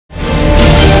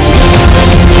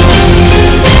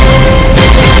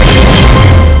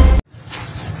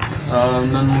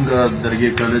نن موږ درګۍ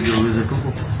کالج یو وزټ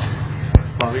وکړو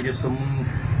په هغې کې څه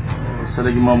سره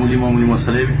کې معمولي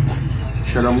مسلې وي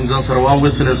انشاءالله موږ ځان سره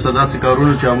واخیستل او څه داسې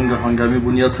کارونه چې موږ هنګامي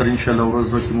بنیاد سره انشاءالله ورځ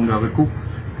دوه کې موږ هغه کوو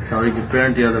چې هغې کې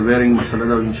پینټ یا د ویرینګ مسله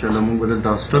ده انشاءالله موږ به دلته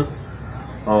هاسټل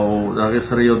او د هغې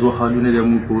سره یو دوه حالونه دي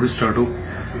موږ په وروسته سټارټ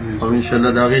وکړو او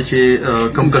انشاءالله د هغې چې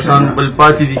کم کسان بل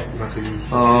پاتې دي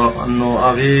نو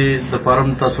هغې دپاره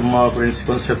هم تاسو ما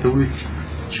پرنسپل صاحب ته ووایي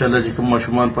انشاءالله چې کوم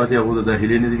ماشومان پاتې هغو ته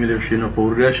داخلي نه دي میلې شوي نو په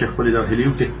ور راشي خپلې داخلي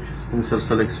وکړي موږ سره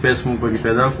سلک سپیس موږ پکې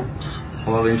پیدا کړو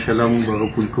او هغه انشاءالله موږ به هغه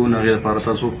پول کوو نو هغې دپاره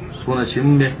تاسو څونه چې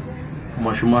هم دی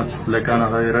ماشومان لکان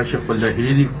هغه راشي خپل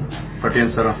داخلي دي په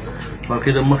ټیم سره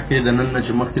باقي د مخکې د نن نه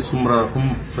چې مخکې څومره هم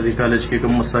په دې کالج کې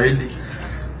کوم مسایل دي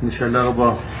انشاءالله هغه به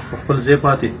په خپل ځای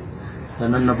پاتې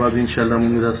د نن نه بعد انشاءالله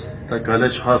موږ د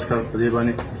کالج خاص کار په دې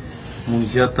باندې موږ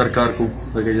زیات تر کار کوو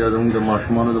ځکه دا زموږ د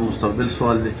ماشومانو د مستقبل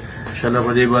سوال دی انشاءالله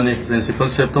په دې باندې پرنسپل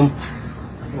صاحب ته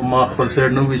ما خپل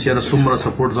سایډ نه وي چې یاره څومره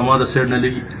سپورټ زما د سایډ نه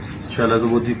لګي انشاءالله زه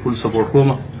به دوی فل سپورټ کوم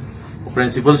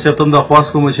پرنسپل صاحب ته هم دا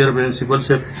خواست کوم چې یاره پرنسپل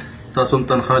صاحب تاسو هم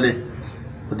تنخوا لې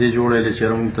په دې جوړیلی چې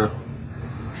یاره موږ ته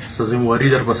څه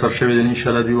ذمواري در په سر شوې ده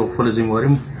انشاءالله دوی به خپله ذمواري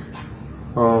هم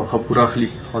ښه پوره اخلي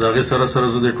او د هغې سره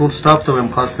سره زه د ټول سټاف ته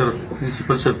وایم خاص کر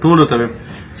پرنسپل صاحب ټولو ته وایم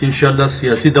چې انشاءالله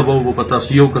سیاسي دباو به په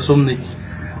تاسو یو کس هم نه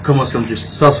کم از کم چې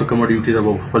ستاسو کومه ډیوټي ده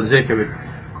به خپل ځای کوي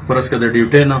فرض که د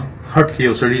ډیوټۍ نه هټ کې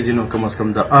یو سړي ځي نو کم از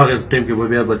کم د هغې ټایم کې به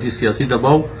بیا به دې سیاسي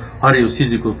دباو هر یو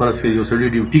څیز کو فرض که یو سړي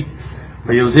ډیوټي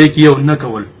په یو ځای کې یو نه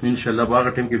کول انشاءالله به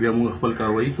هغه ټایم کې بیا موږ خپل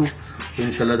کاروایي کوو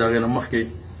انشاءالله د هغې نه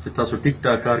مخکې چې تاسو ټیک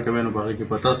ټاک کار کوئ نو په هغې کې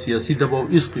په تاسو سیاسي دباو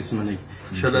هېڅ قسمه نه وي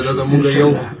انشاءالله دا زموږ یو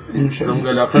زموږ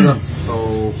علاقه ده او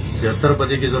زیاتره په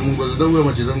دې کې زموږ به زه دا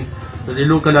ووایم چې زموږ د دې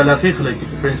لوکل علاقې خلک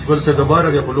دي پرنسپل صاحب د باره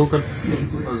دی خو لوکل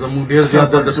زموږ ډېر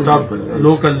زیات د سټاف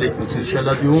لوکل دی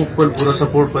انشاءالله دوی هم خپل پوره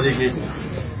سپورټ په دې کې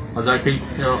ادا کوي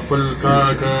خپل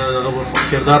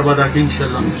کردار به ادا کوي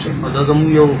انشاءالله دا زموږ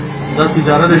یو داسې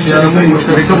اداره ده چې موږ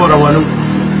مشترکه به روانو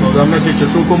او دا میسج چې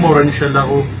څوک هم وره انشاءالله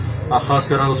هغو خاص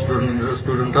کر هغو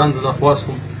سټوډنټانو ته دا خواست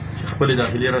کوم چې خپلې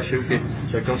داخلي راشي وکړي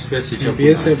چې کوم سپیس یې پی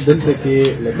ایس اف دلته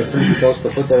کې لکه څنګه چې تاسو ته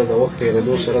پته ده د وخت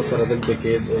تېرېدو سره سره دلته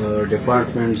کې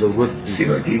ډپارټمنټ ضرورت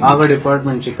دي هغه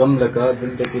ډپارټمنټ چې کوم لکه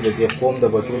دلته کې د دې قوم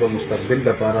د بچو د مستقبل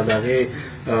لپاره د هغې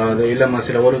د علم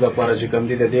حاصلولو لپاره چې کوم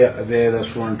دي د دې ځای د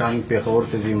سټوډنټان پېښور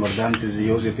ته ځي مردان ته ځي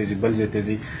یو ځای ته ځي بل ځای ته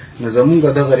ځي نو زموږ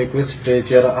دغه ریکویسټ دی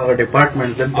چې هغه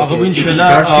ډپارټمنټ دلته هغه به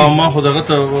انشاءالله ما خو دغه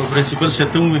ته پرنسپل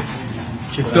صاحب ته ووایي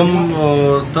چې کوم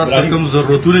تاسو کوم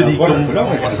ضرورتونه دي کوم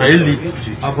مسایل دي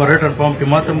اپریټر فارم کې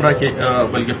ماته هم راکړي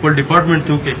بلکې خپل ډپارټمنټ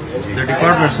ته وکړي د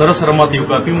ډپارټمنټ سره سره ماته یو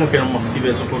کاپي مو کړم مخکې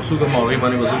به زه کورس وکړم او هغې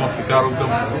باندې به زه مخکې کار وکړم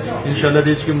انشاءالله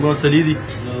دې چې کوم مسلې دي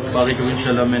هغې کې به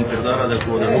انشاءالله مین کردار ادا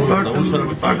کوو د نورو سره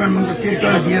ډپارټمنټ موږ تېر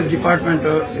کال ډي ایف ډپارټمنټ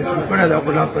کړی ده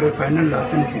خو لا پر فاینل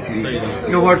لاسته نه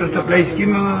شي یو واټر سپلای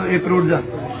سکیم اپروډ ده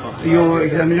یو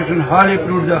ایگزامینیشن هال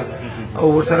اپروډ ده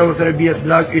او ورسره بی ایس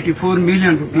بلاک 84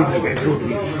 میلیون روپیز لګی اپروډ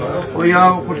دي او یا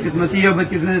خوش قسمتي یا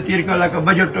بدقسمتي تېر کال که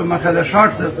بجټ مخه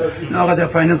شارټ نو هغه د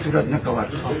فاینل صورت نه کور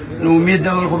نو امید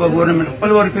ده خو به ګورنمنټ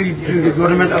خپل ورکوي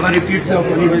ګورنمنټ هغه ریپیټ څه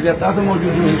کوي به تاسو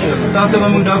موجود یو تاسو به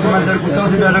موږ ډاکومنټ درکو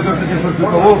تاسو به علاقه کې فرق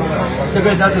کوو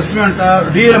څنګه دا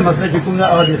سټوډنټ ډیر مسله چې کومه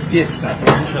هغه سپیس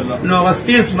نو هغه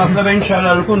سپیس مسله به ان شاء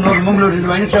الله کو نور موږ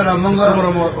لري ان شاء الله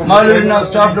موږ مالورنا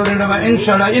سټاف لري ان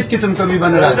شاء الله اس قسم کمی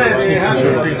بن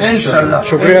راځي ان شاء الله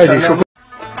شکریہ جی شکریہ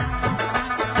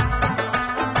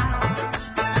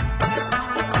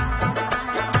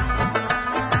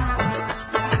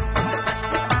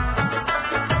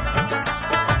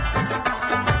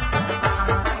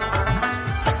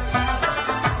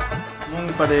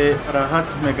په راحت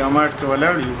میګامارټ کې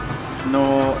ولاړ یو نو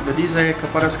د دې ځای که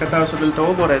فرض که تاسو دلته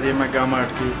وګورئ د میګامارټ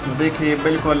کې نو دې کې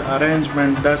بالکل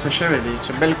ارینجمنټ داسې شوی دی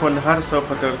چې بالکل هر څه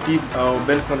په ترتیب او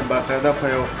بالکل باقاعده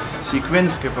په یو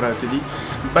سیکوینس کې پراته دي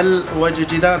بل وجه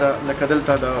چې دا ده لکه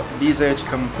دلته د دې ځای چې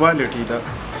کوم کوالټي ده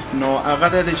نو هغه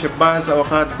دا دی چې بعض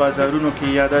اوقات بازارونو کې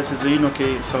یا داسې ځایونو کې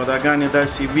سوداګانې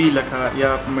داسې وي لکه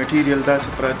یا میټیریل داسې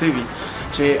پراته وي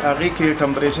چې هغې کې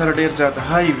ټمپریچر ډېر زیات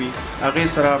های وي هغې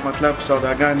سره مطلب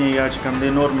سوداګانې یا چې کوم دی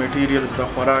نور میټیریلز د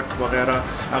خوراک وغیره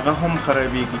هغه هم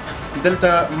خرابېږي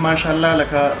دلته ماشاءالله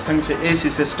لکه څنګه چې اے سی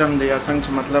سیسټم دی یا څنګه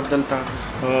چې مطلب دلته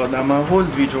دا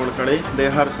ماحول دوی جوړ کړی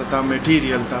د هر څه ته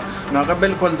میټیریل ته نو هغه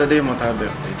بالکل د دې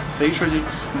مطابق دی صحیح شو جي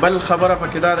بل خبره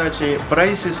پکې دا ده چې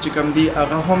پرایسز چې کوم دي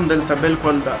هغه هم دلته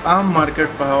بالکل د عام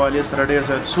مارکیټ په حوالې سره ډېر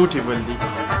زیات سوټیبل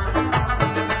دي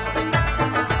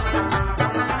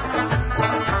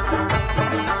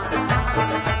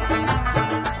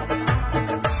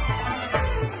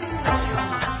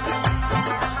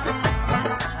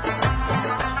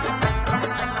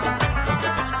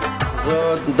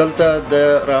دلته د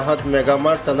راحت میگا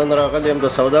مارټ ته نن راغلی یم د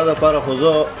سودا لپاره، خو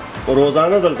زه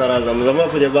روزانه دلته راځم. زما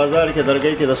په دې بازار کې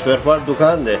درګۍ کې د سپیر پارټ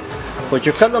دکان دی، خو چې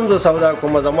کله هم زه سودا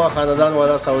کوم زما خاندان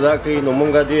والا سودا کوي، نو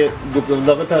مونږ دې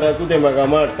دغه ته راځو د میگا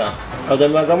مارټ ته. او د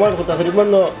میگا مارټ خو تقریبا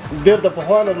ډېر د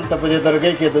پخوا نه دلته په دې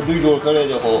درګۍ کې د دوی جوړ کړی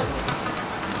دی. خو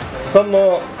کوم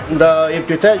د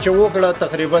ابتدا چې وکړه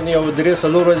تقریبا یو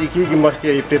 3-4 ورځې کېږي مخکې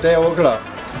ابتدا وکړه،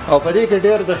 او په دې کې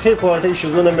ډېر د ښې کوالټۍ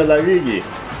شیزونه میلاویږي،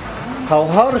 او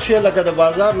هر شی لکه د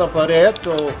بازار نه په رعایت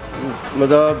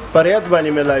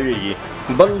باندې میلاویږي.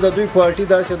 بل د دوی کوالټي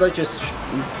داسې ده چې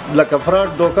لکه فراډ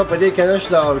دوکه په دې کې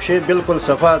نشته، او شی بالکل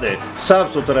صفا دی، صاف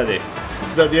سوتره دی.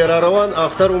 د دې را روان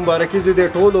اختر مبارکي زه د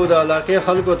ټولو د علاقې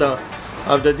خلکو ته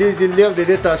او د دې ضلع او د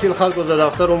دې تحصیل خلکو ته د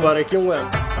اختر مبارکي وایم.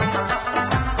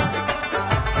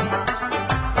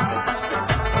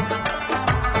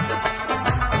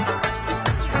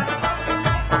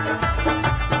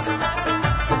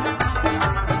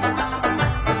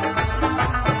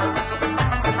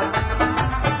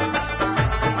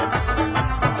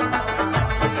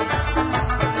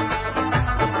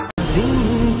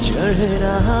 चढ़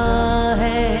रहा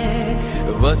है,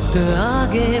 वक्त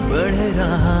आगे बढ़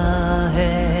रहा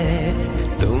है,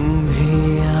 तुम भी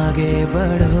आगे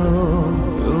बढ़ो,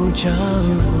 ऊंचा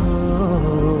उड़ो,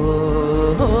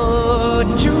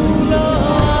 चूलो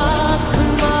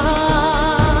आसमां,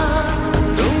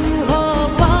 तुम हो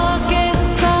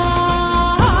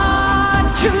पाकिस्तान,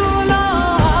 चूलो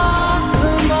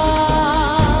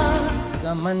आसमां,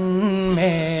 ज़मन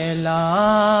मेला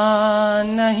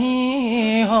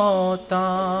नहीं होता,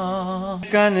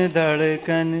 कन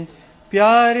धड़कन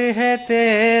प्यार है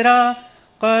तेरा,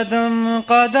 कदम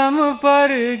कदम पर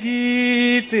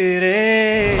गीत रे।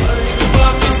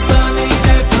 पाकिस्तानी